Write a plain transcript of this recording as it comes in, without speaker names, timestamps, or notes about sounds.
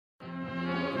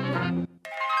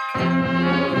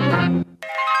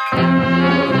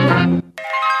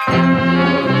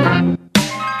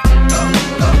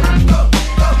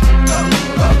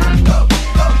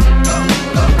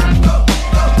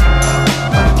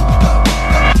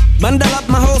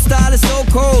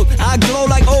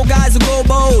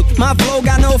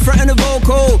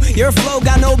Your flow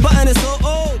got no button, it's so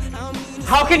old.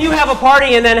 How can you have a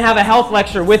party and then have a health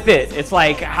lecture with it? It's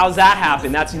like, how's that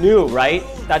happen? That's new, right?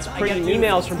 That's pretty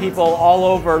emails from people all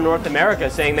over North America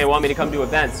saying they want me to come to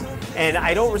events. And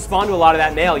I don't respond to a lot of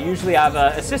that mail. Usually I have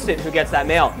an assistant who gets that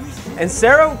mail. And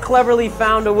Sarah cleverly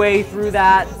found a way through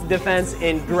that defense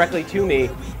in directly to me.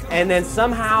 And then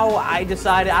somehow I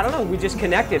decided, I don't know, we just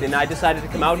connected and I decided to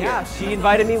come out here. She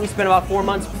invited me. We spent about 4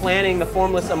 months planning the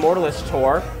Formless Immortalist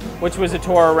tour, which was a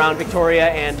tour around Victoria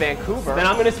and Vancouver. And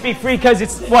I'm gonna speak free because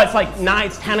it's like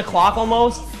 10 o'clock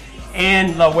almost,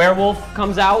 and the werewolf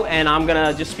comes out and I'm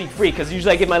gonna just speak free because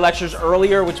usually I give my lectures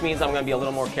earlier, which means I'm gonna be a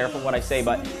little more careful what I say.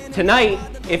 But tonight,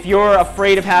 if you're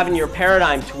afraid of having your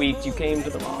paradigm tweaked, you came to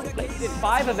the wrong place. We did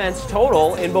 5 events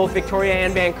total in both Victoria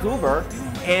and Vancouver,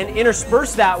 and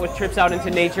intersperse that with trips out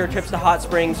into nature, trips to hot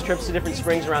springs, trips to different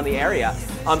springs around the area.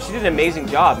 She did an amazing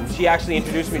job. She actually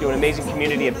introduced me to an amazing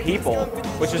community of people,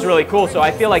 which is really cool. So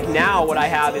I feel like now what I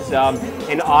have is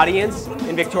an audience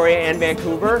in Victoria and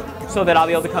Vancouver, so that I'll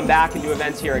be able to come back and do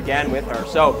events here again with her.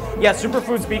 So yeah,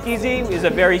 Superfood Speakeasy is a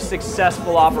very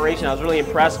successful operation. I was really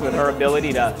impressed with her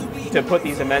ability to put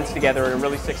these events together in a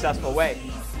really successful way.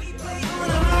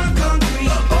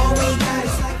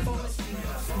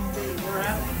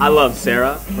 I love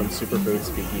Sarah from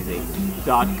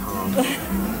SuperfoodSpeakeasy.com.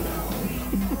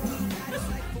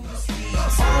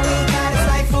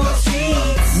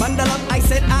 Bundle up, I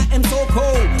said I am so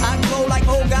cold. I glow like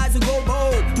old guys who go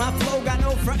bold. My flow got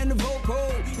no front in the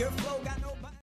vocal. Your flow